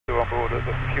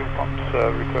we've got fuel pumps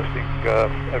requesting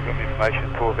everyone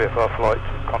information for VFR flight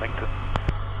to Connington.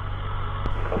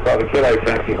 Bravo Kilo,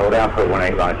 taxi, hold out for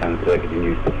 18 right-hand circuit in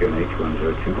use to QNH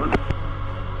 1021.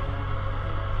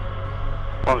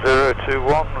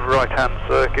 1021, right-hand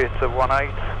circuit of 18,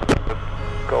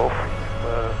 Golf,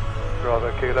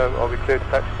 Bravo Kilo, are we cleared to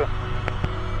taxi, sir?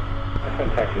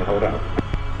 FM taxi, hold out.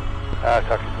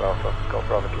 Taxi to Alpha, Golf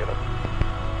Bravo Kilo.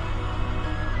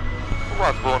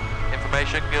 One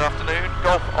information, good afternoon.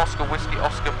 Golf Oscar Whiskey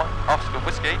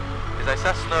Whiskey is a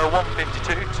Cessna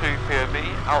 152 to POV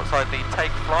outside the take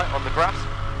flight on the grass.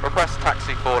 Request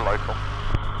taxi for local.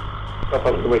 Golf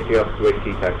Oscar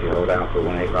Whiskey, taxi, hold out for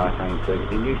 18 right-hand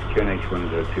circuit in use to QNH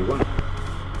 1021.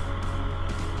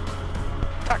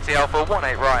 Taxi Alpha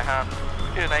 18 right hand,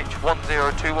 QNH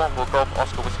 1021 for Golf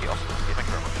Oscar Whiskey Thank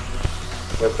you very much.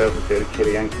 Golf Delta 0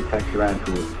 Chili Yankee, taxi round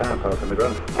towards Tower Park on the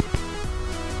ground.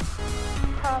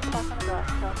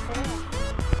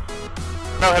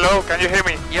 No, hello, can you hear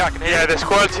me? Yeah, I can hear you. Yeah, the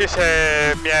squelch is,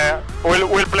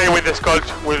 we'll play with the squelch,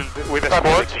 with the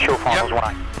squelch. Show finals, yep.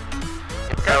 18.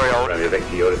 Carry on. Romeo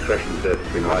Victor, your discretion, sir,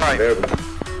 between light and variable.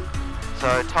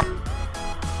 So, time.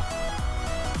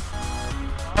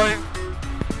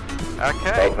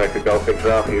 Okay. Golf Echo, Golf Victor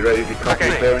Alpha, you ready to copy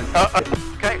clearance?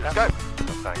 Okay, let's go.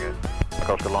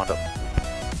 Across the lined up.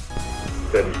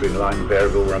 Service between line and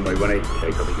variable, runway 18,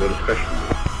 take off at your discretion.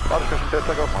 My discretion, sir,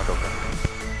 take off, my Golf.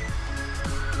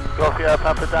 Golf Sierra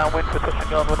Papa downwind for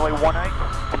touching on runway 18.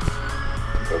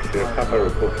 Golf Sierra Papa,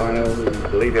 report final,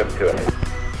 lead up to it.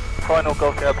 Final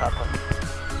Golf Sierra Papa.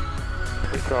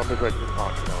 Victor Alpha is ready to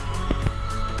departure now.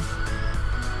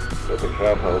 Golf Victor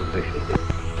Alpha, hold position.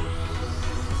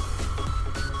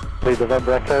 Lead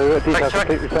November Echo, details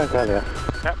complete return to Hellier.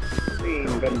 Yep.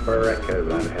 November Echo,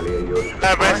 land Hellier, your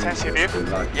discretion. Very sensitive.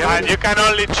 Yeah. And you can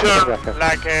only turn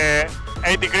like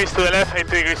 8 degrees to the left, 8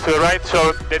 degrees to the right,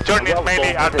 so the journeys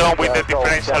mainly are done with the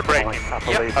differential braking.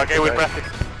 Yep. Okay, with braking.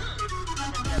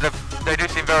 They do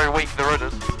seem very weak, the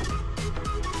rudders.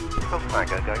 Going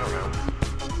around.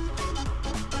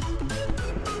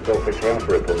 Golf Victor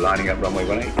Alpha, report lining up runway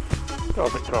 18.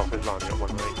 Golf Victor Alpha is lining up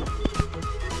 18.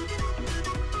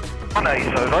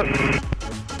 18, over.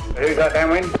 Who's that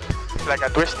downwind? It's like a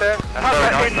twister.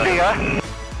 Papa India.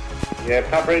 Yeah,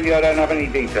 Papa India, I don't have any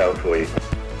details for you.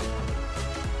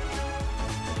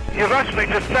 You've asked me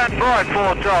to stand by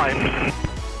 4 times.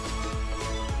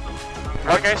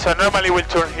 Okay, so normally we'll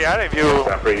turn here. If you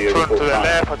turn to the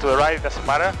left or to the right, it doesn't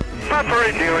matter. Papa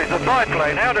India is a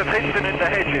biplane out of Hinton in the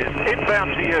hedges,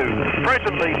 inbound to you.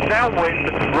 Presently downwind,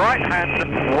 right hand,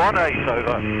 18,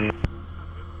 over.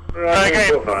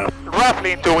 Again,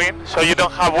 roughly into wind, so you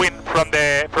don't have wind from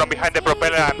behind the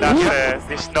propeller, and that's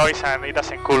this noise, and it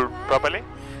doesn't cool properly.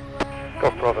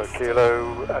 Golf Bravo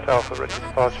Kilo at Alpha, ready for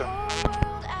departure.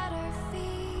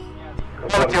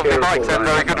 Quality of the bikes are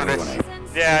very good with this.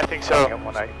 Yeah, I think so.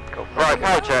 Right,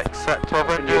 power check, set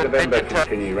 1200, engine 10.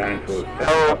 Continue round towards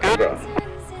Oh, good.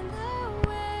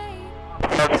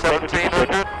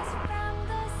 1700.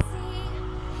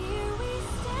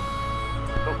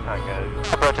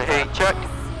 Operator heat check.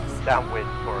 Downwind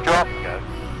for Drop.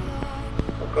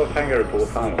 Golf Tango, report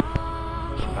final.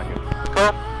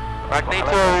 Cool.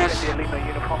 Magnetos. 1,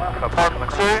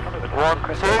 2, 1,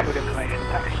 2.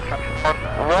 1,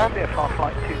 1.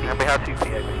 And we have 2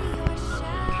 POV.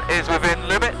 Is within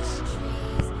limits.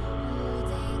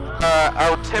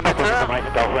 Altimeter.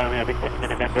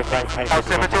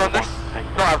 Altimeter on this?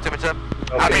 Not altimeter.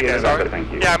 Sorry. Thank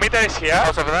you. Yeah, meter is here.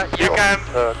 Also for that. You can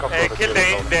kill the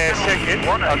circuit,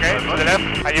 okay, to the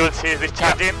left, and you will see it's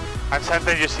discharging, and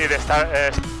sometimes you see the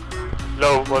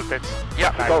low voltage.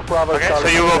 Yeah. Golf Bravo, okay, so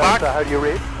you go back, how do you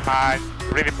read? and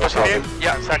read it positive,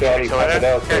 Yeah. and sometimes it's over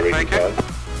there. Okay, thank you.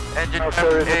 Engine is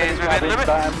within limits.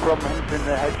 From Hinton in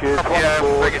the hedges, Yeah,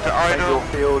 bring it to idle.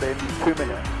 field in 2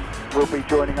 minutes. We'll be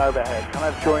joining overhead. Can I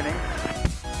have joining?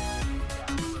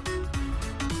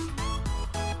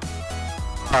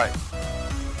 Right.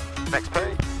 Next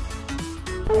page.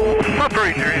 Papa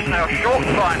India is now short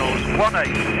finals,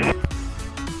 18.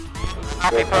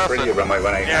 Happy person. Runway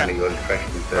 18, Yeah. your discretion.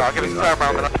 Right, I'll give it a turn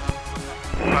around with that.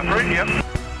 Papa India.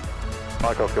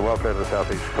 Mike Oscar, well clear to the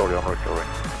southeast, sorry on recovery.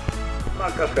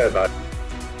 Mark Oscar, bud.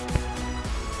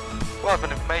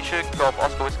 Welcome information, Golf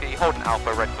Oscar Whiskey, holding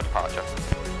Alpha, ready for departure.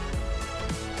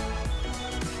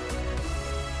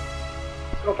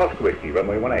 Golf Oscar Whiskey,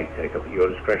 runway 18, take off at your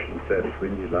discretion, service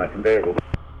wind is light and variable.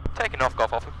 Taking off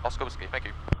Golf Oscar Whiskey, thank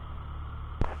you.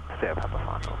 Stay Papa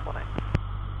final,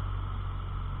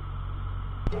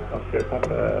 18. Oscar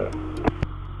Papa,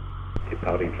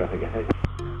 departing traffic ahead.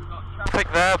 Quick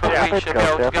there, but we should be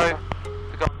able to go.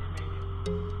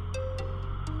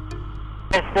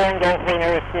 Take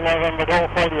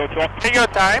your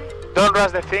time, don't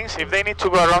rush the things. If they need to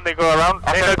go around, they go around.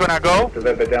 They're not gonna go.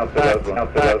 Down to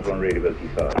those one readability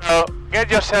side. So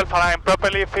get yourself aligned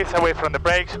properly, face away from the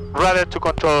brakes, rather to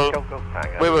control.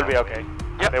 We will be okay.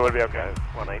 Yeah, they will be okay.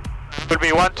 18. Will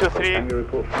be 1, 2, 3,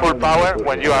 full power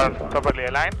when you are properly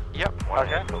aligned. Yep.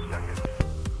 Okay.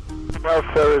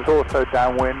 Welfare is also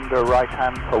downwind, right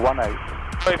hand for 18.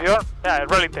 So if you're, yeah,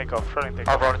 rolling takeoff, rolling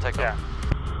takeoff. Oh, rolling takeoff. Yeah.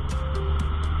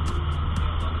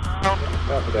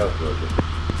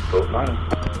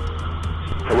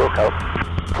 It will help.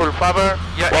 Full power.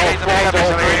 Yeah,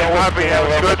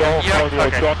 good. Yeah,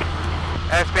 okay.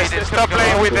 Airspeed is Stop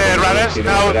playing with the rudders,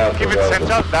 now keep it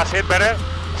central, that's it, better.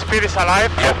 Speed is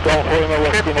alive. Yep.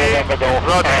 50,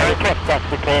 rotate.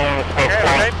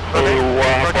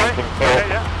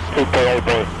 Okay,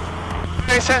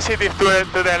 very sensitive to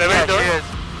the elevator. Cheers.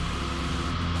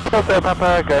 Hotel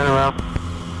Papa, going around.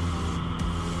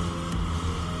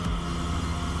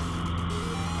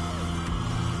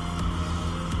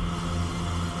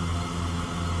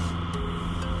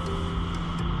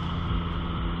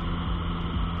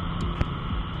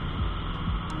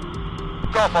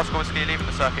 Golf Oscar Whiskey leaving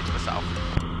the circuit to the south.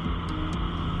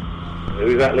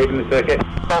 Who's that leaving the circuit?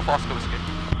 Golf Oscar Whiskey.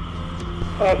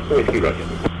 Oscar Whiskey, Roger.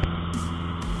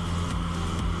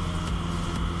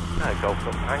 Golf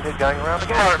Tango going around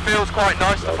again. Oh, it feels quite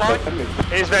nice to fly.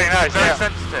 It's very nice, Very yeah.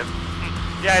 sensitive.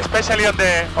 Yeah, especially on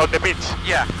the beach.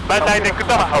 Yeah. But like the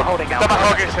Tomahawk.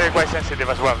 Tomahawk is quite sensitive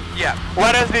as well. Yeah.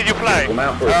 What else did you fly?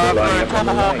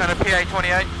 Tomahawk and a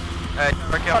PA-28.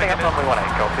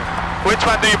 Which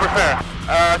one do you prefer?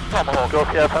 Tomahawk. Golf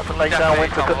Papa, late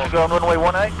downwind for touch to go on runway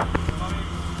 18.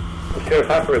 Sheriff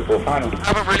Papa report final. I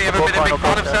haven't really ever been a big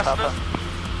fan of Cessnas.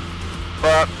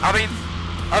 But, I mean,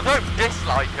 I don't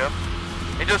dislike them.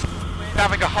 It just,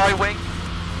 having a high wing.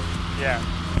 Yeah.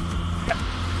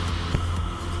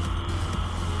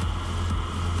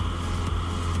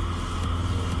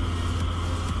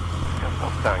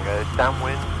 Golf Tango,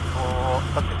 downwind for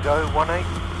touch and go 18.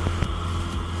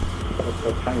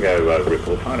 Tango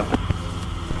report final.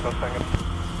 Golf Tango.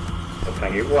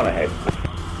 Tango, one ahead.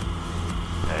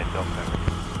 Golf Tango.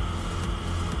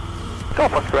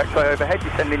 Golf Oscar X-ray overhead,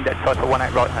 you send index type for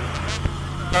 18 right hand.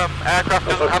 Aircraft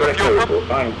doesn't have a fuel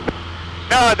pump?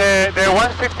 No, the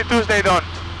 152s they don't.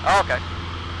 Oh, okay.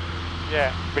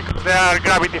 Yeah, because they are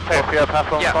gravity fed.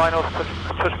 Papa on Yeah. final, touch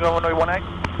and go on runway 18.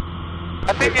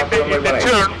 I think in the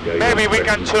turn, maybe we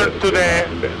can turn to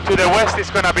the west. It's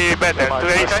gonna be better. To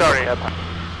the east, sorry,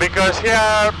 because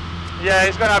here, yeah,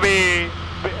 it's gonna be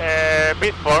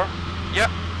Bitmore.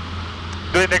 Yep.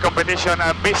 Doing the competition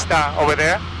and Vista over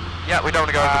there. Yeah, we don't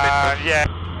want to go into Bitford. Yeah.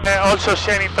 Also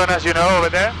Shenington, as you know, over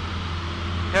there.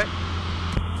 Okay.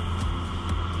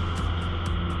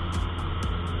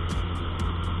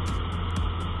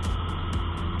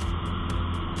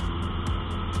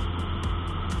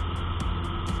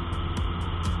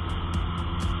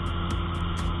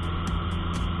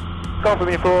 Golf from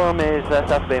uniform is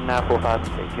south beam now 4000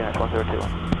 feet, units 1021.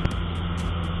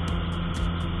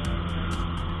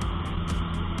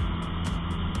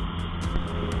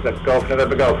 That's Golf,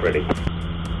 November Golf ready.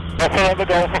 November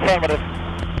Golf, affirmative.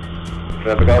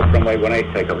 November Golf, runway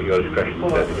 18, take off at your discretion.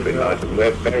 Between lights and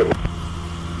web, variable.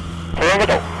 November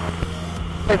Golf.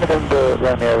 November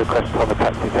Romeo request on the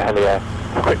taxi to Heliair.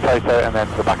 A quick photo and then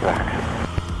to the back of the hangar.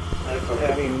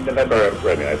 I mean, November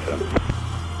Romeo, sir.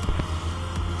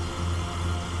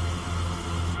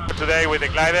 Today with the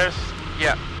gliders.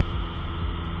 Yeah.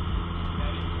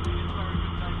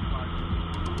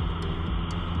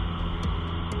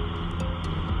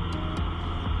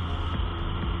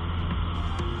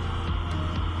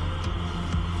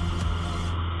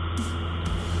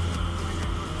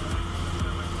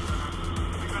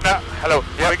 Hello.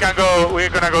 Yeah. We can go. We're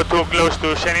gonna go too close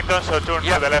to Shenington, so turn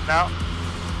to the left now.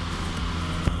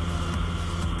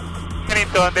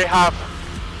 Shenington, they have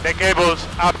the cables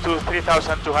up to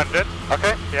 3,200.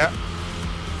 Okay. Yeah.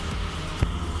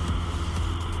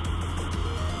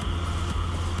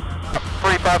 Up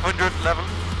 3,500 level.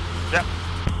 Yeah.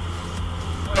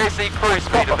 AC cruise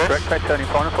speed of this. Correct, turning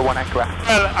final for 18 craft.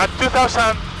 Well, at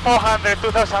 2,400,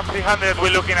 2,300,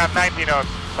 we're looking at 90 knots,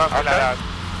 something like that.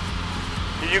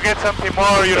 If you get something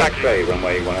more, you're lucky. X-ray,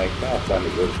 runway 18, now stand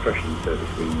at your discretion, service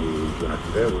when you want to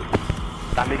available.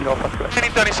 Landing Golf Oscar.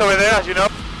 Shenington is over there, as you know.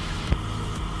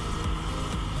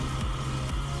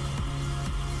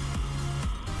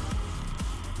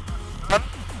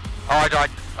 Oh, I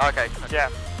died. Okay. Yeah.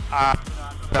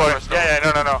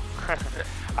 No.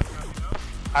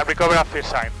 I'll recover at first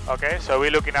sign, okay? So we're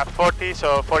looking at 40,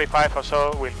 so 45 or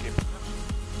so we'll keep.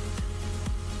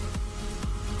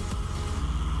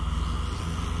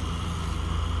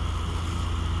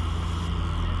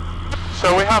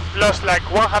 so we have lost like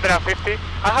 150.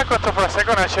 I have control for a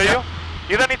second, I'll show you.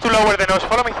 You don't need to lower the nose,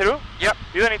 follow me through. Yep.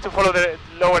 You don't need to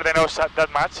lower the nose that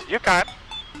much. You can.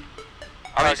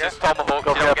 I'll use this tomahawk,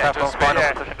 you don't get to a spinal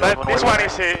position. But this one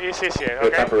is easier,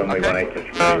 okay?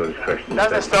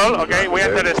 That's the stall, okay? We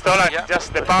enter the stall and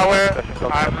just the power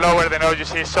and lower the nose, you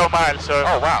see, so mild. So,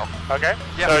 oh wow. Okay?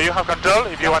 So you have control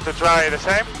if you want to try the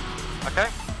same. Okay.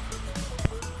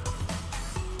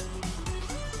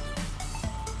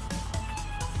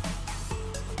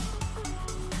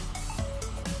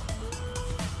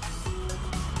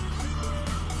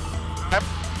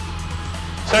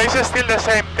 So it's still the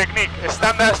same technique.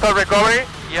 Standard stall recovery,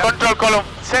 control column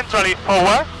centrally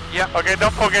forward. Okay,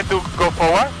 don't forget to go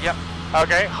forward.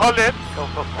 Okay, hold it,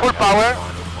 full power,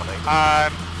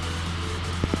 and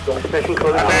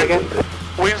then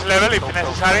wings level if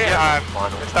necessary, and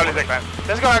establish the climb.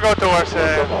 Let's go towards...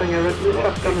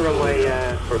 runway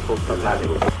for a full stop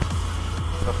landing.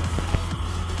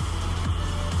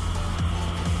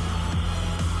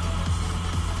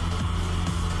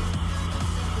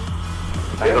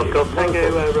 Tango,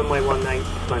 runway 19,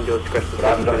 land your discretion.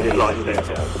 Tango.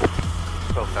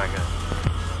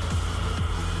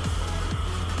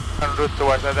 En route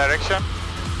towards that direction.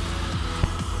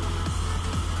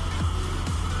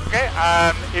 Okay,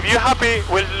 and if you're happy,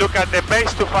 we'll look at the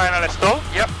base to final stall.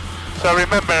 So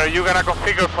remember, you're gonna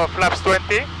configure for flaps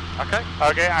 20. Okay.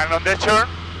 Okay, and on the turn,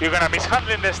 you're gonna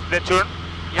mishandling the turn.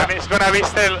 And it's gonna be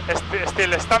still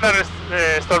a standard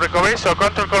stall recovery, so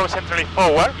control column centrally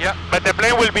forward. But the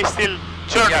plane will be still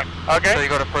turning. Okay. So you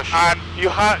gotta push. And you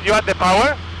have the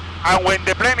power, and when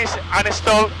the plane is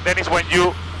unstalled, then is when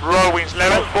you roll wings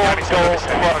level. And it's gonna be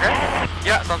set. Okay.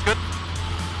 Yeah, sounds good.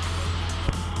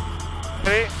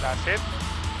 That's it.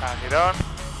 And it on.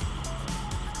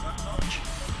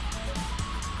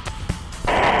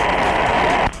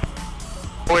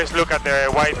 Always look at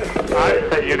the white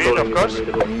eye you need, of course.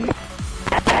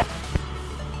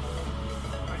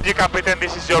 You can pretend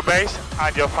this is your base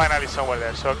and your final is somewhere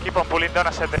there. So keep on pulling, don't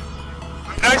accept it.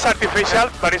 I know it's artificial,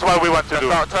 but it's what we want to do.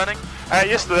 Start turning?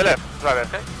 Yes, to the left, rather.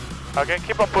 Okay,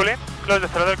 keep on pulling, close the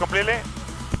throttle completely.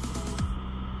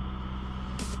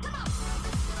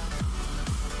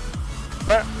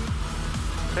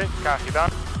 Okay, can hit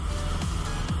on.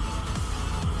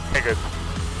 Very good.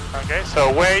 Okay,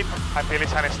 so wait until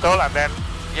it's uninstalled and then...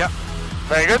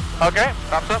 Very good, okay.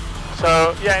 Thumbs up.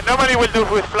 So, normally we'll do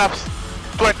with flaps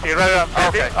 20 rather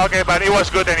than 30. Okay, but it was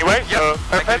good anyway, so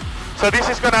perfect. So this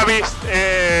is gonna be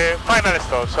final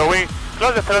stall. So we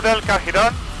close the throttle, can hit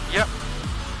on.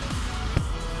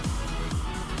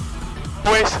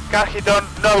 Always can hit on,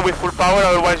 not with full power,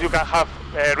 otherwise you can have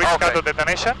risk out of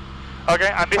detonation.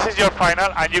 Okay, and this is your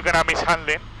final, and you're gonna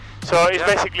mishandling. So it's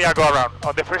basically a go around.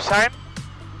 On the first sign,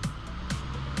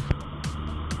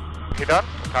 hit on,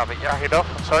 hit off,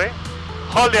 sorry.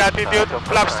 Hold the attitude,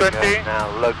 flaps 20,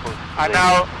 and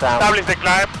now establish the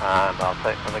climb, and I'll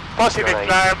take from the positive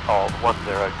climb of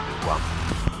 1021.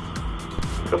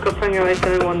 Cook Tango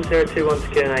 81021 to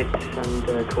Gear 8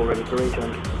 and call ready for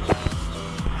rejoin.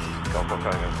 Golf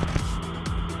Tango.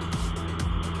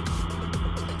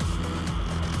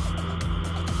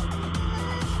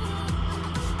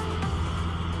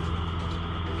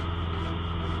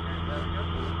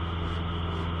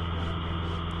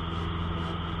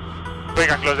 We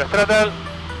can close the throttle.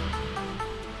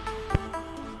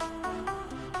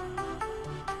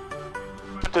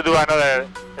 To do another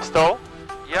stall.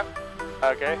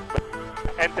 Okay.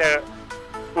 Enter.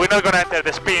 We're not gonna enter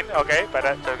the spin, okay? But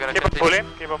so keep on pulling,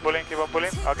 keep on pulling, keep on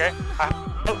pulling. Okay.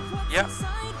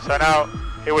 So now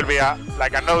it will be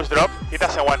like a nose drop. It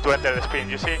doesn't want to enter the spin.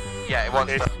 You see? Yeah, it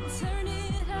wants to.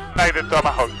 Like the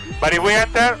tomahawk. But if we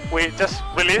enter, we just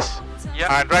release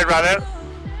and right rudder.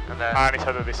 And it's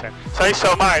out of descent. So it's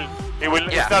so mild,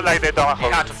 it's not like the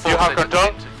tomahawk. You have control.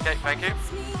 Okay, thank you.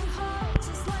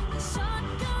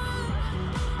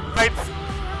 Right,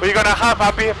 we're gonna have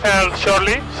a PFL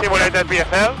shortly, simulated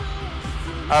PFL.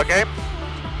 Okay,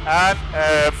 and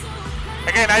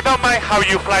again, I don't mind how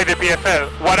you fly the PFL.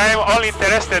 What I'm only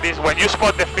interested is when you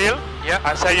spot the field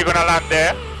and say you're gonna land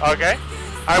there. Okay,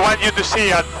 I want you to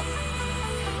see at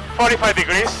 45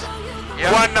 degrees.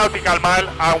 1 nautical mile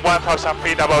and 1,000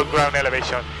 feet above ground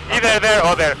elevation. Either there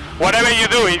or there. Whatever you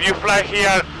do, if you fly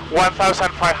here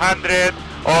 1,500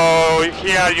 or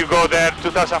here you go there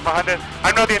 2,500,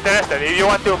 I'm not interested. If you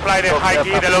want to fly the high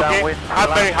key, the low key, I'm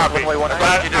very happy. But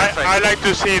I like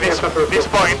to see this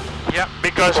point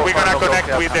because we're gonna connect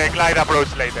with the glide approach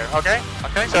later. Okay?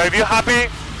 So if you're happy,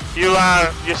 you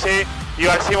are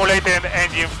simulating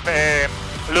engine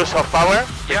loss of power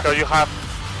because you have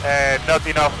not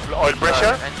enough oil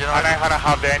pressure, engine and I'm gonna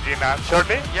have the engine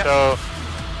shortly. Yep. So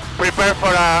prepare for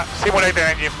a simulated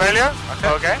engine failure.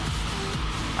 Okay.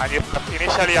 And you have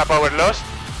initially a power loss,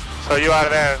 so you are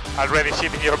there already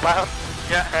shitting your pants.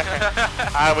 Yeah.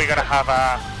 And we're gonna have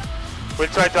a. We'll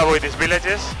try to avoid these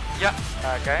villages. Yeah.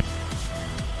 Okay.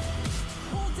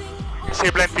 You see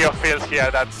plenty of fields here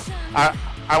that are,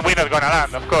 and we're not gonna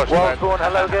land, of course. But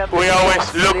hello again. we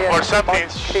always look for something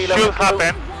should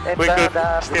happen. We could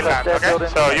still land. Okay.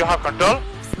 So you have control.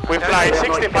 We fly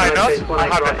 65 knots. I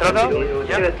have the throttle.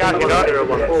 Yeah. Can't get on.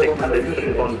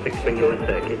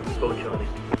 616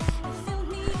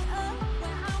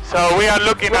 So we are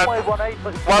looking at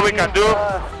what we can do.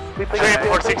 Trim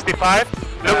for 65.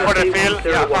 Look for the field.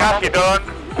 Can't get on.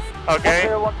 Okay.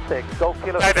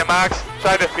 Try the max.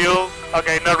 Try the fuel.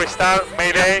 Okay. No restart.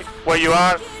 Mayday. Where you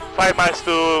are. 5 miles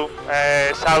to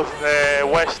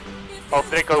southwest of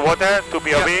Draco Water to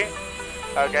POV.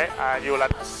 Okay. And you will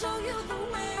land.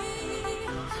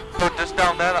 Just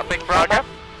down there, that big brown one.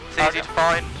 It's easy to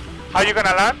find. How are you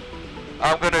gonna land?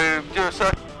 I'm going to do a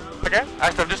circle. Okay.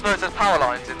 Actually, I've just noticed there's power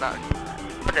lines in that.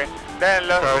 Okay. Then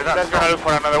So let's gonna look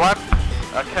for another one.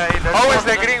 Okay. there's Always one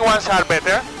the there. green ones are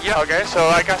better. Yeah. Okay. So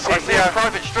I can see I see here. a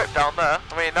private strip down there.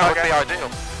 I mean, that would Okay. be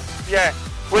ideal. Yeah.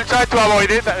 We'll try to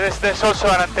avoid it. There's also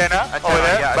an antenna over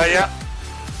there. Yeah, But yeah.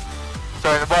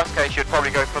 So in the worst case, you'd probably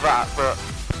go for that, but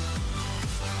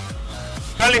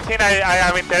The only thing I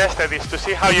am interested is to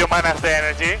see how you manage the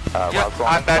energy and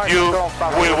that you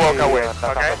will walk away.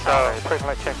 Okay, so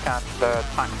check and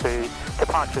taxi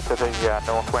departure to the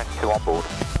northwest to on board.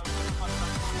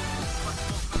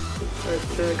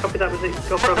 Copy that, was it?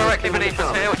 directly beneath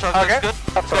us here, which I think Okay. is good.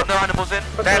 It's got no animals in.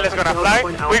 then let's gonna fly.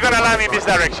 We're gonna land in this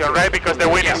direction, right? Because the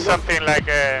wind is something like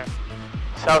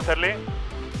southerly.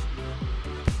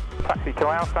 Taxi to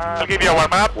Alpha. I'll give you a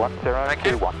warm up.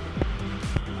 1021.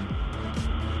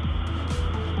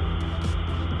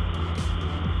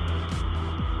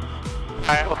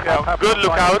 Good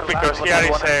lookout because here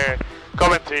is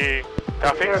Coventry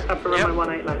traffic. And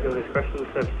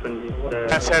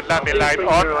set landing light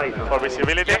on for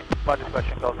visibility. Go through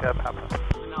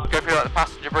like the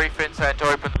passenger briefing, saying to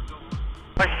open.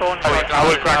 I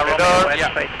will crack the door.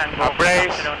 Yeah.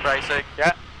 Brace. Bracing.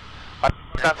 Yeah. But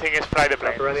important thing is fly the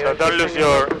plane. So don't lose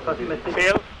your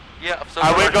field. Yeah.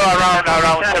 I will go around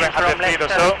 700 feet or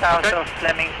so.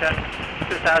 Flemington,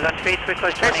 2000 feet.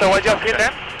 Okay, so what's your field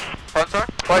then? Oh, sorry?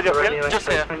 What's your field? Just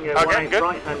here. Okay, good.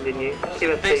 Right hand in you.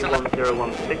 QSA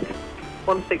 1016.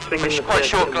 16 Which is quite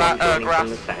short grass.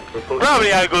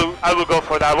 Probably I will go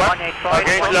for that one.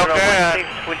 Okay, it's longer.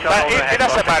 But it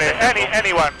doesn't matter.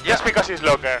 Anyone. Just because it's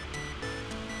longer.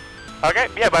 Okay,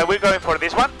 yeah, but we're going for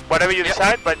this one. Whatever you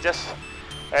decide, but just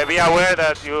be aware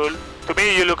that to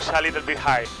me you look a little bit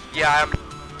high. Yeah, I am.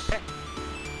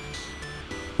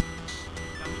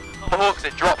 Oh, because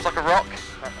it drops like a rock.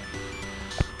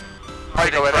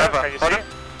 Right over there, can you see?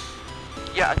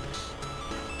 Yeah.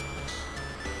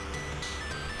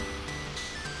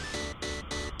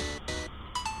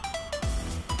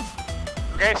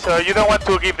 Okay, so you don't want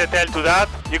to give the tail to that.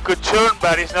 You could turn,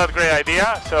 but it's not a great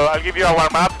idea. So I'll give you a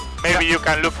warm up. Maybe you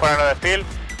can look for another field.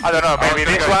 I don't know, maybe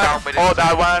this one, or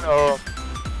that one, or...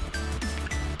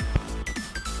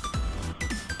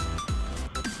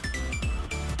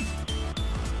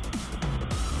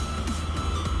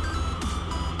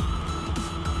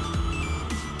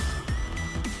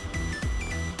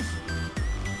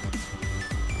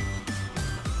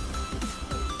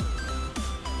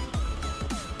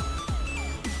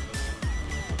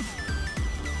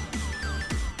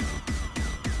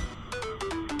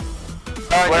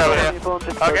 Wherever.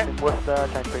 Okay.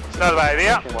 It's not a bad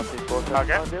idea.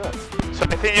 Okay. So I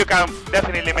think you can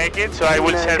definitely make it, so I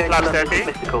will set flaps 30.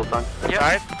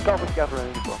 Right?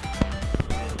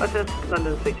 That's just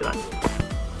London City line.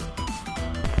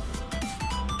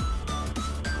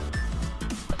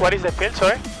 What is the field,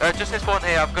 sorry? Just this one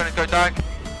here, I'm going to go down.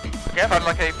 Okay. Kind of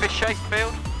like a fish-shaped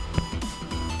field.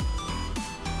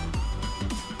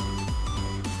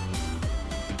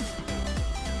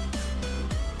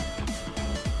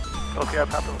 Okay, I've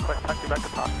had to request taxi back to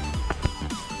park.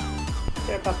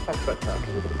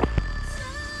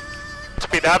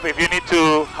 Speed up, if you need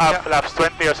to have flaps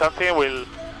 20 or something,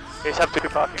 it's up to you.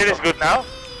 It is good now.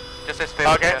 Just this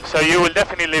field. Okay, so you will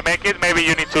definitely make it. Maybe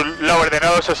you need to lower the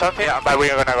nose or something, but we're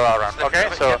gonna go around. Okay,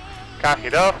 so can't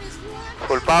hit off,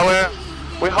 full power.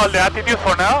 We hold the attitude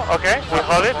for now, okay? We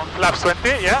hold it, flaps 20,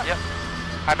 yeah? Yep.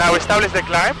 And now establish the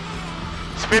climb.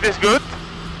 Speed is good.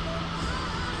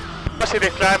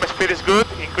 Positive climb, speed is good.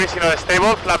 Increasing on the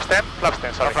stable, flaps 10,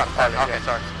 sorry. Okay,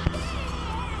 sorry.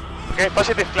 Okay,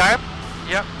 positive climb.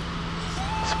 Yep.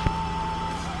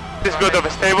 It's good of a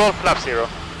stable, flap 0.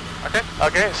 Okay.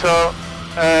 Okay, so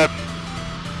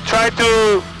try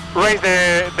to raise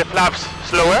the flaps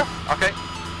slower. Okay.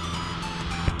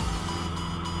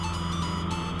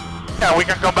 And we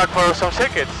can come back for some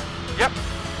circuits. Yep.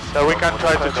 So we can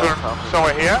try to turn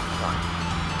somewhere here.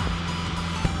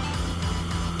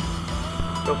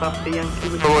 Go past the Yankee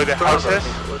with Avoid the houses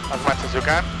as much as you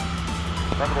can.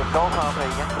 Negative Golf Alpha,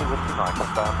 Yankee Whiskey Mike,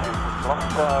 I'm down to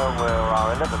Gloucester, where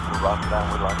our 11 to run down,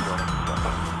 we'd like your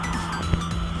instruction.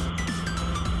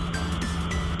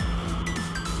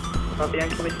 Past the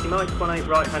Yankee Whiskey Mike, 18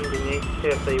 right hand in use,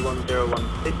 TFE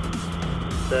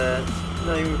 1016.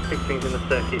 No fixings in the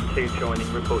circuit, 2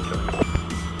 joining, report joining.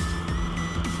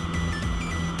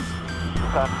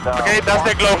 Okay, that's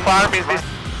the glow farm, is this?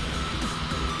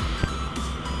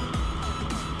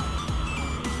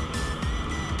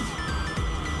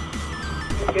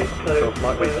 Okay, so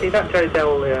Whiskey, that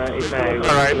Josel is now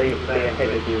Alright. ahead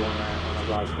of you on a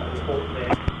right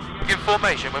side. Give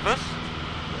formation with us.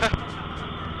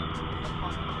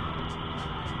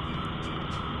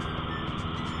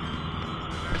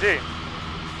 G.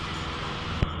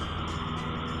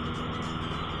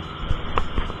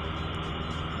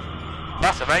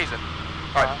 That's amazing.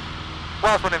 Right.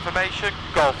 Wells 1 information,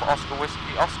 Golf Oscar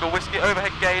Whiskey,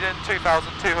 overhead Gaydon,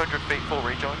 2,200 feet full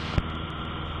rejoin.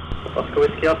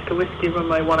 Oscar Whiskey,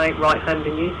 runway 18 right hand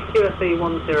in use, QFE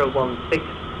 1016,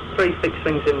 3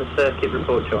 fixings in the circuit,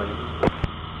 report joining.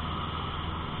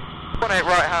 18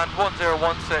 right hand,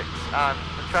 1016, and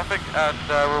the traffic, and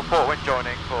report when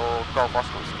joining for Golf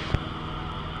Oscar Whiskey.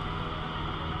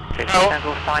 Now,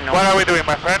 what are we doing,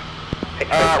 my friend?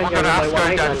 We're going to ask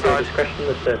go down side. Discretion,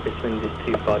 the surface wind is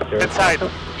 250. Inside.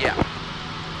 Yeah.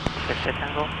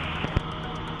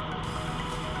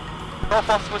 Golf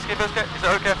Oscar Whiskey, is it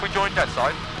okay if we join dead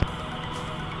side?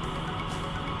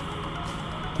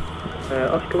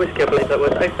 Oscar Whiskey, I believe that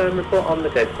was A-phone report on the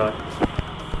dead side.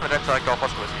 On the dead side, Golf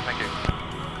Oscar Whiskey, thank you.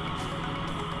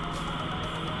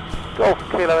 Golf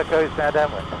Kilo Echo is now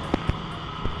downwind.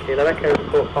 Kilo Echo,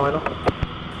 report final.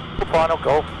 Final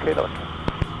Golf Kilo Echo.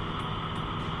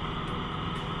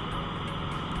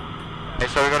 Okay,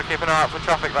 so we've got to keep an eye out for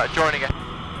traffic that are joining it.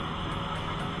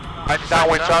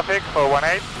 Downwind traffic for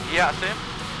 18. Yeah, I see him.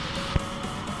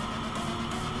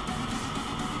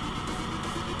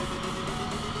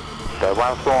 So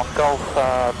 141 Golf,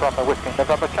 Bravo Whiskey,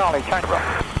 November Charlie, change run.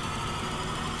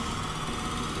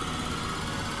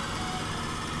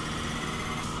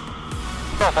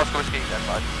 Golf Oscar Whiskey, dead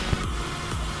side.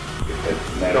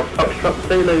 Foxtrot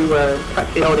Zulu,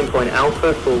 taxi holding point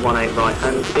Alpha for 18 right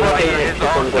hand,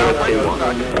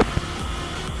 QNH1021.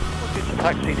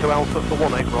 Taxi to Alpha for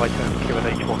 18 right hand,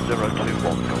 QNH 1021,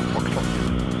 Golf Foxtrot.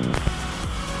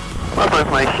 Well,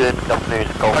 information, good afternoon,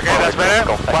 Golf. Okay, that's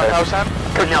better. 1000.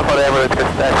 Currently outside the airport,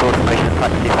 just air information,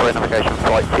 taxi for navigation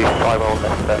flight to Cyril,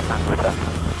 Leicester and return.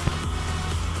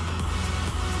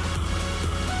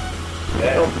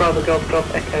 Golf Bravo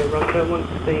Golf Echo Roger, once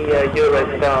the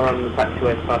Eurostar on the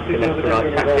taxiway past the left to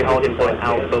right, taxi holding point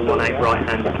Alpha 18 right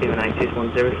hand, QNH is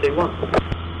 1021.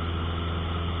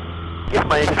 Yes,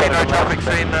 my Okay, no traffic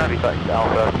seen there. Taxi to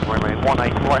Alpha, remain 18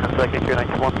 right hand circuit,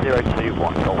 QNH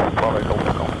 1021, Golf Bravo Golf.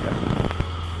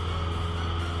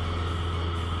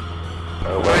 So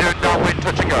we're doing downwind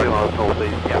touch and go. Roger,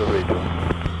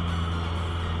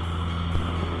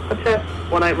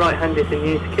 18 right hand is in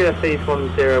use, QFE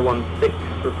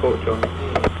 1016, report join.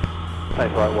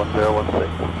 That's right,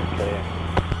 1016. Okay.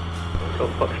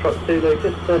 Golf Foxtrot Zulu,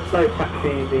 just slow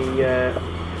taxi, the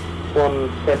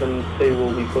 172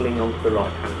 will be pulling onto the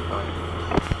right hand side.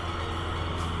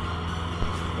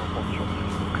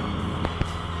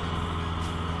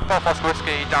 Golf Oscar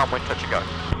Whiskey, downwind touch and go.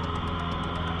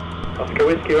 Oscar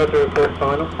Whiskey, Roger, report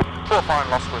final. Full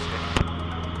final Oscar Whiskey.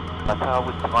 Tower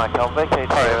with Mike, I'll vacate.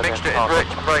 Sorry, mixture is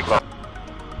rich, brakes up.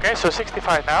 Okay, so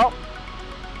 65 now.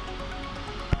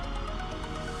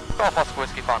 Golf Oscar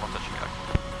Whiskey, final touch and go.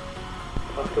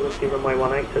 Oscar Whiskey, runway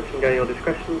 18, touch and go, your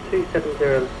discretion,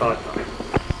 27059.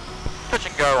 Touch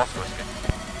and go, Oscar Whiskey.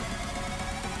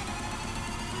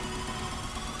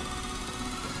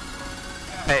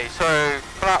 Okay, so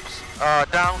flaps are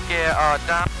down, gear are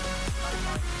down.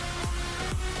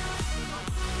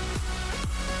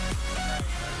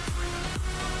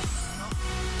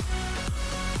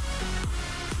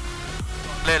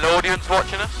 Little audience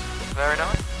watching us, very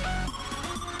nice.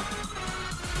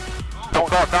 Oh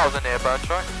god, that was a near bird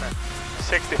strike.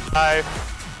 65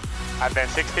 and then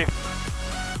 60.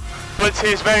 But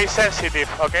is very sensitive,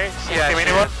 okay? 60 Yeah,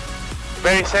 minimum. she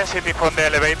Very sensitive on the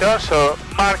elevator, so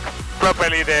mark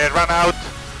properly the run out,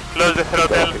 close the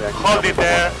throttle, hold it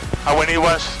there, and when it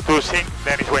wants to sink,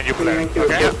 then it's when you flare.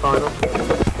 Okay?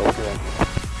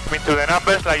 Into the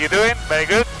numbers like you're doing, very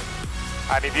good.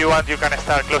 And if you want, you can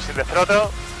start closing the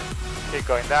throttle. Keep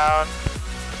going down.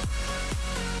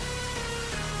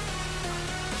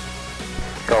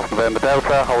 Golf November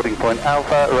Delta, holding point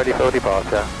Alpha, ready for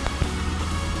departure.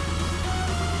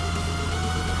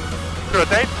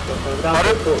 Rotate.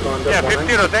 Yeah,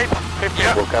 50 rotate. 50.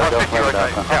 Yeah, We'll go Golf 50 November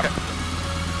rotate. Delta. Okay.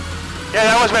 Yeah,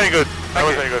 that was very good. That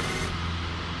was you. very good.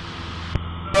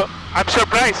 So, I'm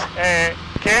surprised.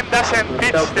 Ken doesn't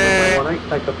pitch the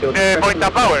point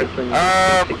of power.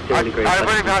 I've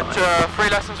only had 3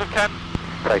 lessons with Ken.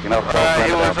 Taking off.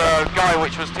 It was a guy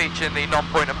which was teaching the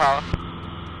non-point of power.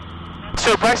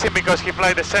 Surprising because he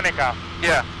flies the Seneca.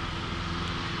 Yeah.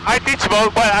 I teach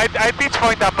both. Well, I teach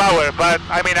point of power, but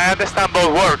I mean I understand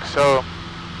both work. So.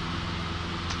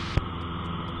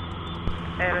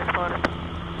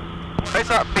 What's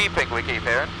that beeping we keep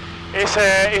hearing? It's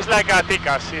like a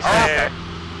TICAS. It's okay.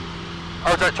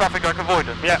 Oh, is that traffic like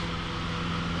avoidance? Yeah.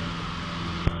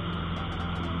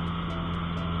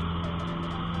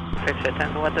 Fifth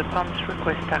Tango at the pumps,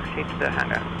 request taxi to the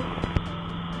hangar.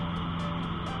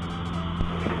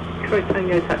 Troy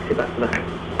Tango, taxi back to the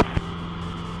hangar.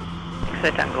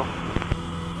 Fifth Tango.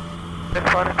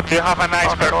 You have a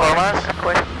nice performance.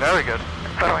 Very good.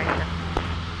 Information.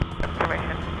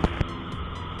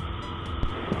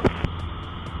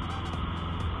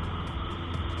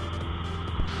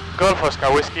 Golf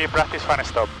Oscar Whiskey, practice fan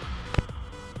stop.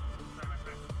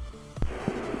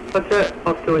 Roger,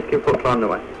 Oscar Whiskey, report flying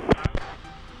away.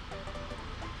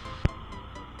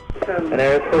 And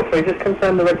Air 43, just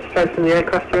confirm the registration of the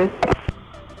aircraft you're in.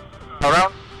 Go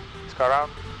around. Let's go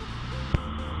around.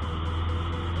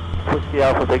 Whiskey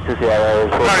Alpha Victor Sierra.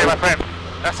 Sorry, my friend.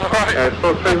 That's alright. Air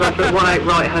 43, Roger, 18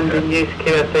 right hand in use,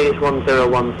 QFE is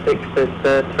 1016.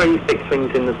 There's 3 fixed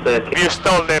wings in the circuit. You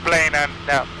stole the plane and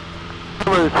now.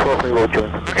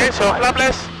 Okay, so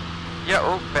flapless. Yeah,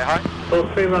 oh, bit high.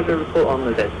 43, Roger, report on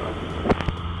the dead line.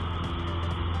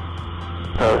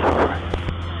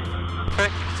 Okay,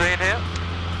 see in here.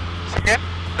 Again?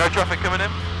 No traffic coming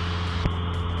in.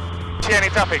 See any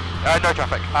traffic? No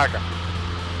traffic. Okay.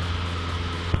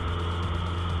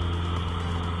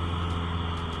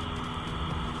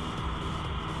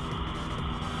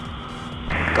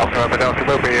 Golf November Delta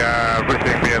will be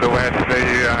routing the other way to the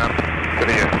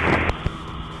east.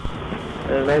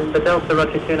 November Delta,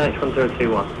 Roger, QNH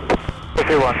 1021.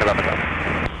 21 kilometres.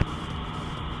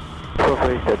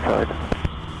 43 dead side.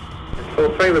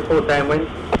 43, report downwind.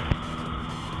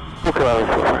 4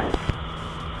 kilometres 43.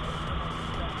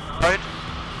 Right.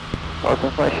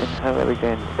 Information, have it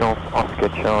again, Golf Oscar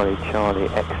Charlie, Charlie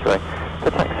X-ray.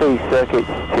 The taxi circuits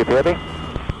to BRB.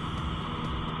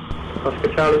 Oscar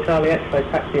Charlie, Charlie X-ray,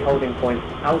 taxi holding point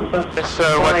Alpha. Yes,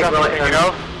 what traffic taking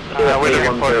off? We're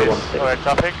looking for this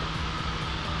traffic.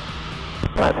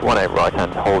 That's 18 right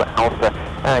hand, hold Alpha.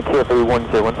 QFE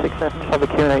 1016, have the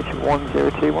QNH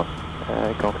 1021.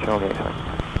 Golf Charlie X-ray.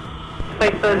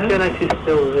 Space Turn, QNH is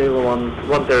still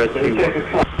 1021.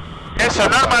 Yes, so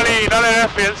normally in other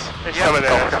airfields, it's over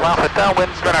there. Alpha downwind,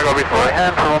 It's gonna go before. right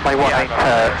hand for runway 18,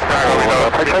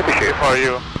 approach overshoot. For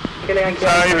you.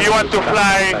 So if you want to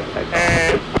fly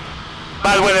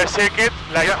bad weather circuit,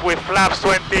 like with flaps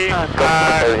 20 and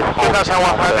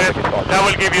 2100, that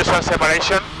will give you some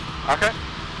separation. Okay.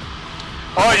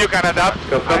 Or you can adapt.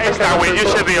 Extra wind, you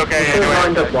should be okay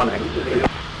anyway.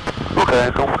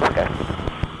 Okay, okay.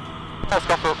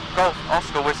 Golf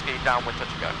Oscar Whiskey downwind,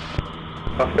 touch and go.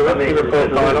 Oscar Whiskey, report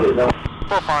final.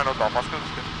 For final, Golf Oscar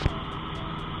Whiskey.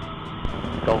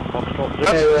 Golf Foxtrot.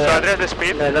 So address the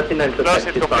speed. No, nothing known to Close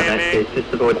affect it is fine, completely. it's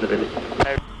just avoiding the village.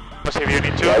 If you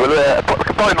need to. Yeah, we'll put the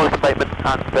combined noise abatement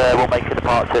and we'll make a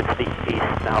departure to the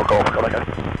east now. Golf, gotta go.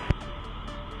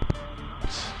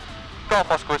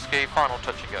 Golf Oscar Whiskey, final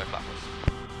touch and go, flappers.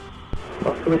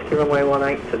 Oscar Whiskey, runway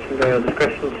 18, touch and go, your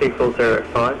discretion,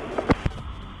 24085.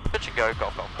 Touch and go,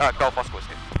 Golf Oscar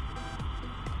Whiskey.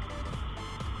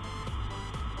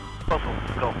 Golf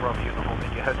Bravo Uniform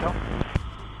India Hotel.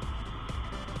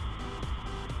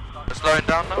 We're slowing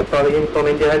down now. Charlie Uniform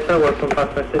India Hotel, welcome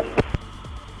fast message.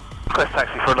 Request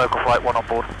taxi for a local flight, 1 on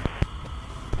board.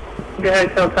 India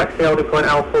Hotel, taxi holding point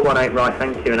Alpha 18 right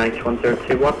hand, QNH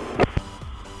 1021.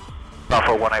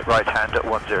 Alpha 18 right hand at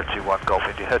 1021, Golf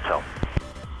India Hotel.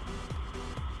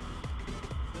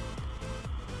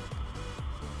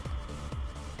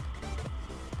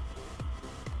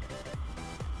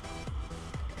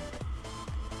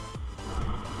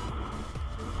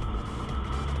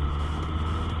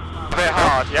 Very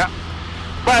hard, yeah.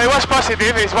 Well, it was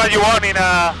positive. It's what you want in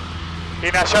a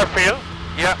short field.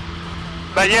 Yeah.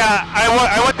 But yeah, I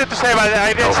wanted to say, but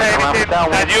I didn't say anything,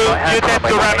 that you tend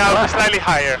to run out slightly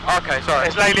higher. Okay,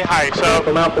 sorry. Slightly high, so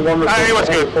it was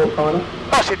good.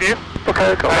 Positive.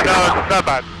 Okay, go on. Not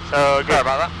bad. So good. Sorry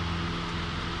about that.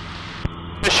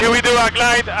 Should we do a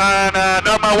glide and a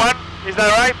normal one? Is that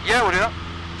right? Yeah, we'll do that.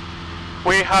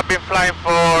 We have been flying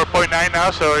for 0.9 now,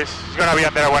 so it's gonna be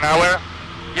under 1 hour.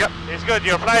 Yep. It's good,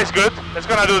 your fly is good. Let's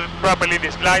gonna do properly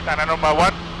this glide and a normal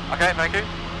one. Okay, thank you.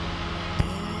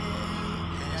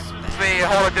 The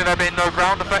holiday there being no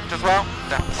ground effect as well.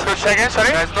 Say again, sorry?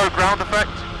 There's no ground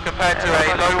effect compared to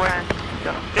a low wing.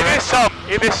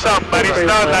 It is some, but it's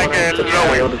not like a low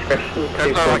wing.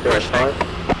 There's no like cushioning.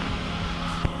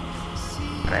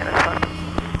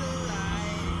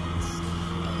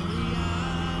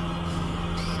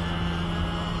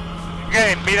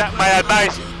 Again, my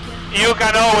advice, you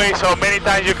can always, or many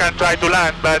times you can try to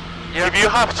land, but if you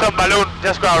have some balloon,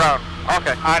 just go around.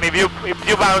 Okay. And if you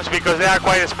bounce, because they are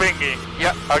quite springy.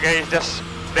 Yep. Okay, it's just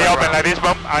they open like this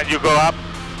bump and you go up.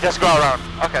 Just go around.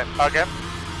 Okay. Okay.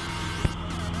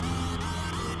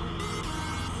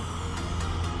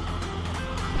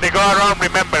 They go around.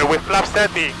 Remember, with flaps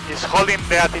 30, is holding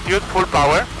the attitude full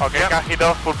power. Okay. Yep. Can hit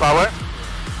off full power.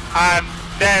 And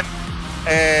then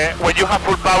when you have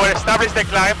full power, establish the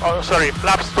climb. Oh, sorry,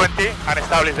 flaps 20 and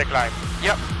establish the climb.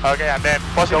 Yep. Okay, and then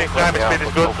positive climb speed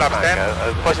is good, flaps 10.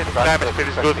 Positive climb speed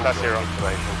is good, flaps 0.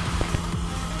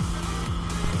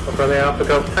 Brother Alpha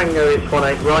Golf Tango is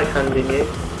 18 right hand in you.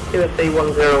 QSE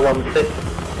 1016,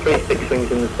 36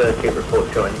 wings in the circuit, report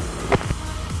joining.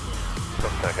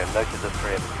 Okay, noted the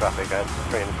 3 in the traffic and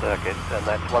 3 in the circuit, and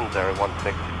that's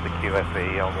 1016 the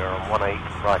QFE, and we're on 18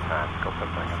 right hand. Golf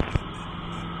Tango.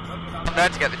 I'm there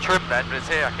to get the trim then, but it's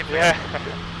here. I keep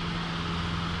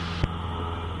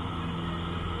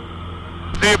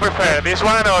Do you prefer this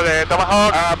one or the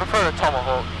Tomahawk? I prefer the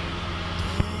Tomahawk.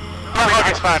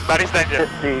 Tomahawk is fun, but it's dangerous.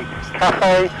 The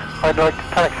cafe, I'd like to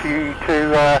taxi you to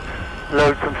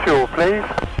load some fuel, please.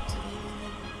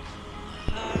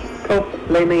 Golf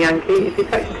Lima Yankee, if you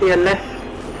taxi to your left,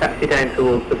 taxi down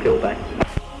towards the fuel bay.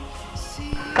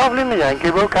 Golf Lima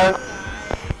Yankee, we'll go.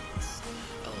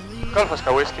 Golf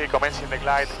Oscar Whiskey commencing the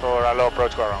glide for a low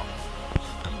approach go around.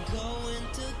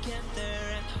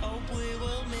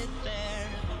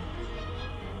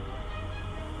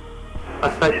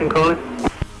 Last station calling.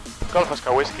 Golf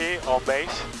Oscar Whiskey on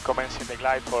base, commencing the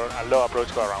glide for a low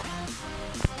approach go around.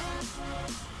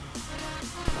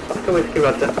 Oscar Whiskey,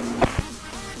 roger.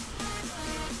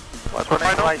 What's what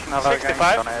information have I gained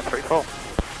 65? on Air 34?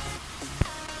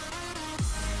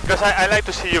 Because I like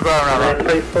to see you go around.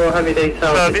 34, heavy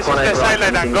details. So this is the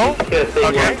silent angle. Okay,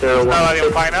 now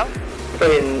the final.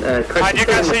 And you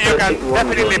can see you can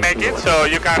definitely make it, so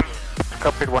you can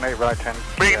Copied 18 right hand.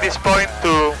 bring this point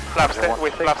to flaps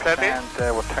with flaps 30. And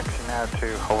we'll taxi now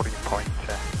to holding point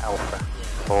Alpha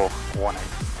for 18.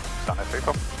 Done Air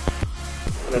 34.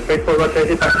 34, roger,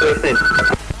 is it back to East?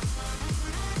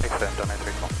 Excellent, done Air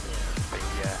 34.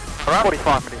 The Around?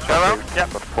 45 minutes Around? review,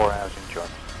 Yep. got 4 hours in job.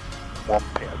 1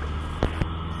 p.m.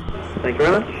 Thank you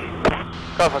very much.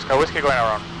 Golf Oscar Whiskey going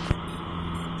around.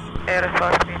 Air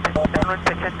 5 meters, downwind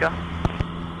pitch and go.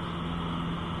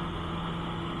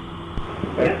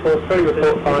 843,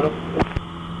 report final.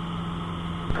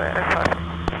 Air 5.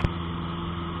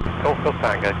 Golf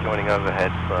Tango joining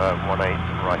overhead for 18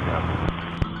 right hand.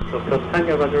 Golf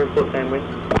Tango, roger, report downwind.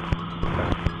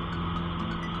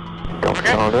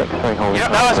 Okay. Yeah,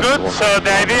 that was good. So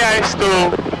the idea is to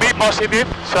be positive.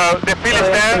 So the field is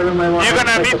there. You're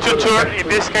gonna need to turn, in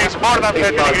this case, more than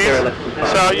 30 degrees.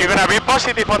 So you're gonna be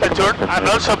positive on the turn and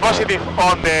also positive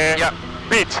on the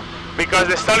pitch, because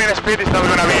the stalling speed is not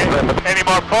gonna be any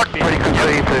more 40.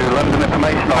 Frequency to London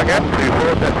information. Okay.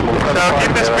 So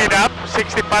keep the speed up,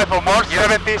 65 or more,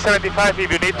 70, 75 if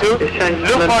you need to.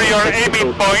 Look for your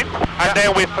aiming point, and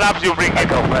then with flaps you bring it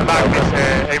back this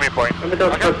aiming point.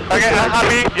 Okay, I'm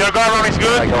happy, your go around is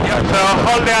good. So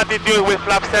hold the attitude with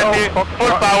flaps 30,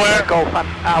 full power. Golf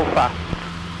Alpha.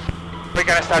 We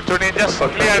can start turning, just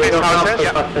clear these houses.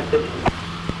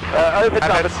 Over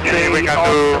And let's see, we can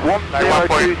do like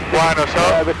 1.1 or so.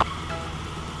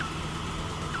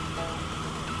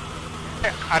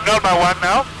 A normal one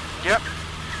now. Yep.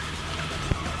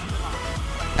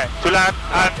 Okay, to land,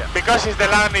 and because it's the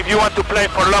land, if you want to play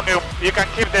for long, you can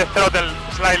keep the throttle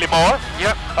slightly more.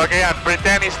 Yep. Okay, and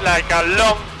pretend it's like a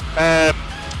long,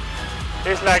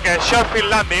 it's like a short field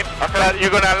landing, but you're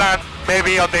gonna land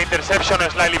maybe on the interception or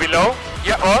slightly below.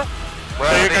 Yep. Or We're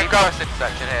so at you the can go. first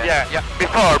intersection here. Yeah,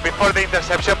 before the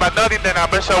interception, but not in the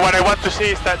number. So what I want to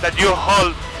see is that you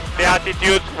hold the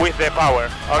attitude with the power.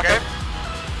 Okay.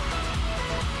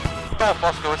 Golf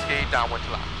Oscar Whiskey, downwind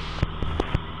to land.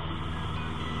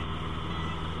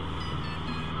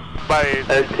 somebody.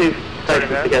 Two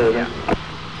stations together then.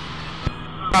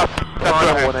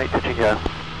 Final 18 touch and go.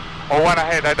 Or one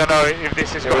ahead, I don't know if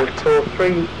this is going.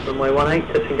 43, runway 18,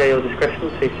 touch and go your discretion,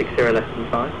 260 less than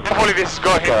 5. Hopefully this is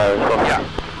going. Yeah.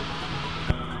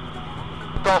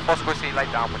 Golf Oscar Whiskey, lay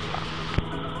down with that.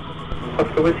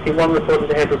 Oscar Whiskey 1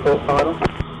 reported ahead, report final.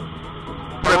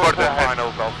 Report ahead.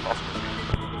 Final Golf Oscar.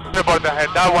 Report ahead,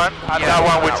 that one, and that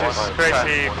one which is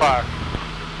crazy far.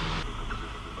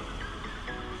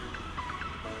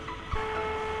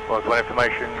 Well, one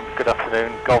information, good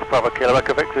afternoon. Golf Bravo Kilo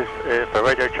Echo Victor for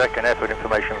radio check and airfield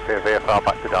information for VFR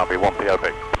back to Derby, 1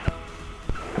 POB.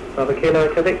 Bravo Kilo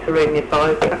Echo Victor, reading your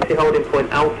 5, taxi holding point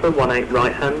Alpha, 18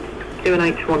 right hand,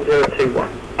 QNH 1021.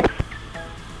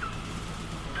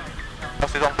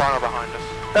 This is on final behind us.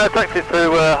 Taxi to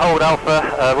hold Alpha,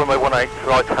 runway 18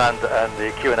 right hand and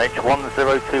the QNH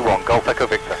 1021, Golf Echo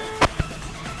Victor.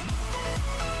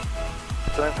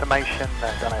 So information,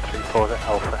 Dano 34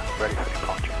 Alpha, ready for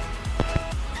departure.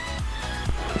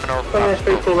 Runway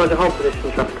 34, roger, hold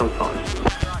position, traffic on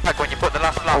 5. Like when you put the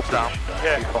last lamps down.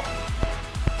 Yeah.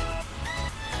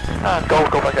 Golf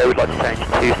Echo would like to change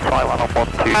to Taiwan on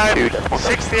 122.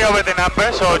 60 over the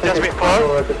number, so just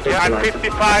before, and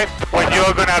 55 when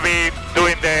you're gonna be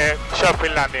doing the short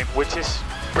field landing, which is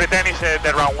pretend is the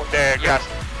grass.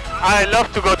 I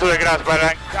love to go to the grass, but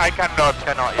I cannot.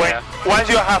 Once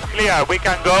you have clear, we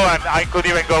can go, and I could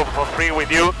even go for free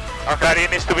with you. But it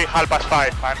needs to be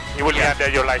 5:30, and it will be under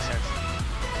your license.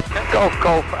 Golf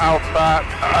Alpha,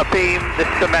 beam the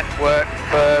cement work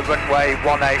for runway 18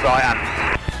 right hand.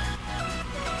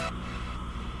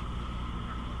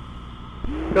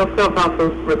 Golf Alpha,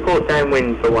 report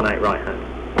downwind for 18 right hand.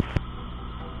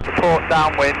 Report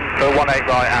downwind for 18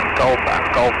 right hand, Golf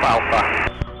Alpha.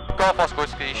 Golf Oscar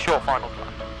Whiskey, short final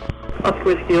plan. Oscar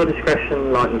Whiskey, your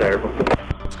discretion, light and variable.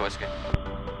 Oscar Whiskey.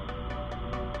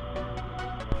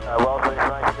 Well, good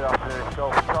afternoon, it's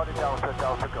Golf Charlie Delta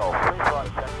Golf. Please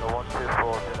right Cessna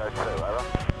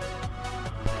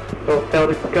 12402,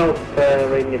 over. Golf,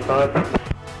 reading your 5.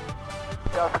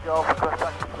 Delta Golf, request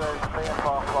taxi service,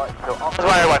 VFR flight to That's what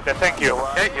I wanted, thank you.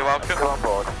 Okay, you're welcome. Come on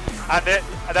board. And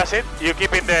that's it? You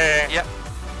keep in the... Yep.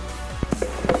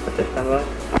 Stand by.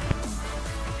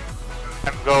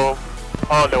 And go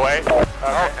all the way,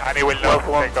 and it will not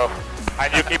take off.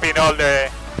 And you keep in all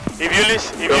the... If you lose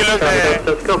the...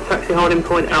 Golf taxi holding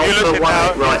point If you lose Alpha, it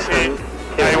now, 18 right you hand. see,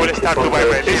 it will start to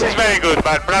vibrate. This is very good,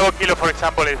 but Bravo Kilo, for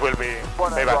example, it will be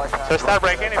very bad. So start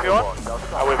braking if you want.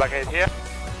 I will back it here.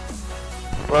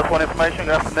 Well, one information,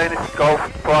 good afternoon, this is Golf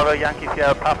Bravo Yankee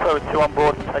Sierra Papa with 2 on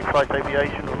board and take flight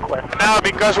aviation request. Now,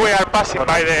 because we are passing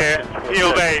by the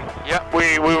fuel bay,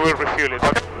 we will refuel it.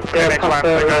 Okay? The next one,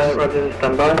 because Roger,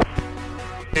 stand by.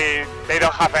 they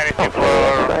don't have anything for...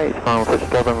 Final touch,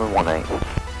 Government 18.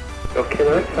 Golf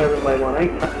Kilo X, runway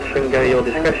 18, taxi and go your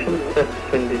discretion,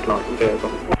 surface wind is light and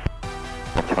variable.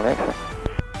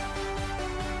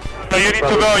 So you need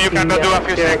to go, you cannot do a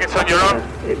few seconds on your own?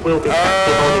 It will be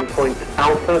taxi holding point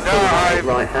Alpha,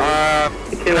 right hand.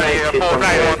 The QNH is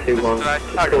 1021.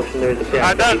 Caution, there is a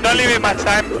PIC. Don't leave it much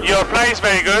time. Your fly is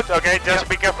very good, okay? Just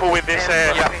be careful with this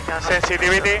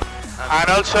sensitivity. And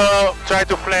also try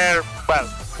to flare, well,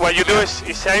 what you do is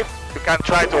safe. You can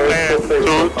try to flare,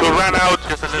 to run out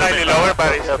just slightly lower,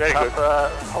 but it's very good.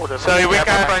 So if we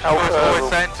can... always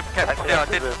saying to care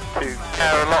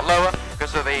a lot lower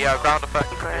because of the ground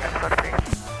effect.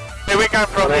 If we can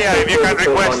from here, if you can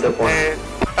request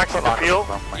taxi to fuel.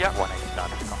 Yeah.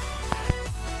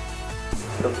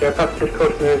 So passengers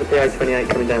caution, there is a PA28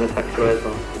 coming down the taxiway as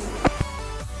well.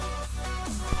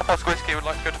 Oscar Whiskey would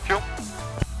like to go to fuel.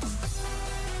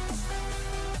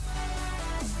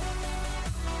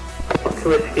 Oscar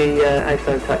Whiskey,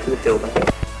 A-phone taxi to the fuel bay.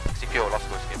 Taxi fuel,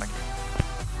 Oscar Whiskey, thank you.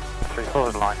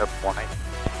 34 lined up 18.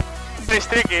 It's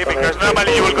tricky because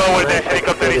normally you will go where the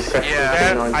helicopter is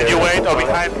there and you wait or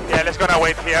behind. Yeah, let's gonna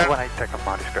wait here. 18 take on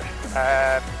my discretion.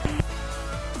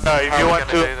 So if you want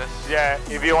to,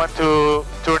 if you want to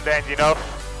turn the engine off,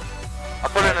 I'll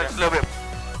put in a little bit.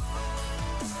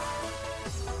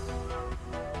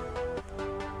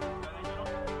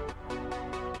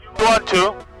 you want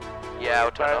to, Yeah,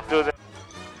 I'll turn it off. do the.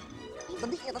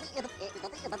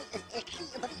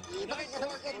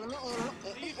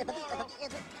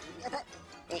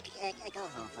 Go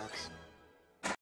home, folks.